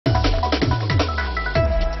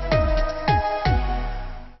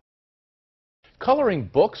Coloring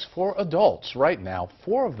books for adults. Right now,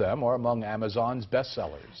 4 of them are among Amazon's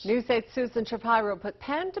bestsellers. News 8's Susan Shapiro put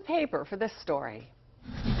pen to paper for this story.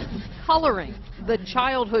 Coloring, the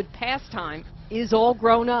childhood pastime, is all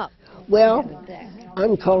grown up. Well,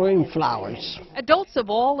 I'm coloring flowers. Adults of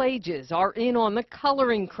all ages are in on the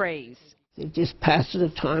coloring craze. It just passes the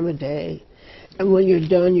time of day. And when you're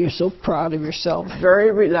done, you're so proud of yourself.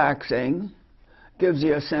 Very relaxing, gives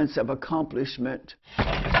you a sense of accomplishment.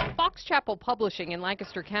 Fox Chapel Publishing in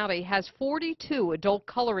Lancaster County has 42 adult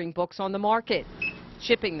coloring books on the market,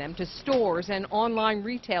 shipping them to stores and online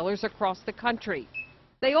retailers across the country.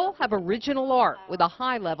 They all have original art with a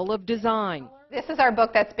high level of design. This is our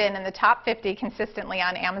book that's been in the top 50 consistently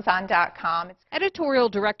on Amazon.com. Editorial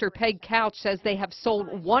Director Peg Couch says they have sold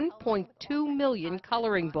 1.2 million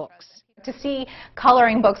coloring books. To see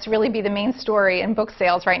coloring books really be the main story in book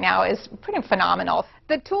sales right now is pretty phenomenal.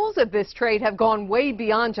 The tools of this trade have gone way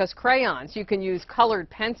beyond just crayons. You can use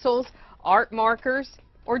colored pencils, art markers,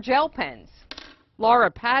 or gel pens.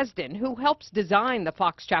 Laura Pasden, who helps design the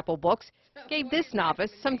Fox Chapel books, gave this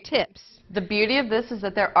novice some tips. The beauty of this is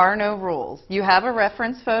that there are no rules. You have a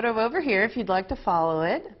reference photo over here if you'd like to follow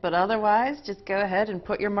it, but otherwise just go ahead and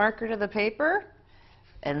put your marker to the paper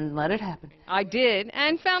and let it happen. I did,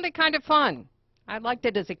 and found it kind of fun. I liked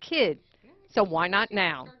it as a kid, so why not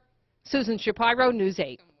now? Susan Shapiro, News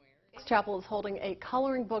 8. Fox Chapel is holding a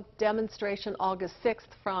coloring book demonstration August 6th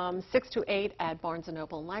from 6 to 8 at Barnes &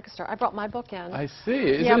 Noble in Lancaster. I brought my book in. I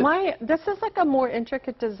see. This is like a more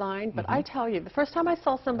intricate design, but I tell you, the first time I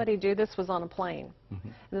saw somebody do this was on a plane.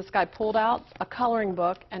 And this guy pulled out a coloring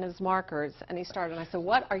book and his markers, and he started, and I said,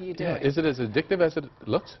 what are you doing? Yeah. Is it as addictive as it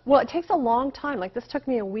looks? Well, it takes a long time. Like, this took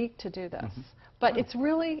me a week to do this. But it's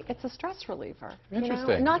a stress reliever. Interesting.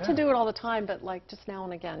 You know? Not to do it all the time, but like just now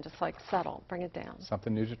and again, just like settle, bring it down.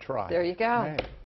 Something new to try. There you go. Right.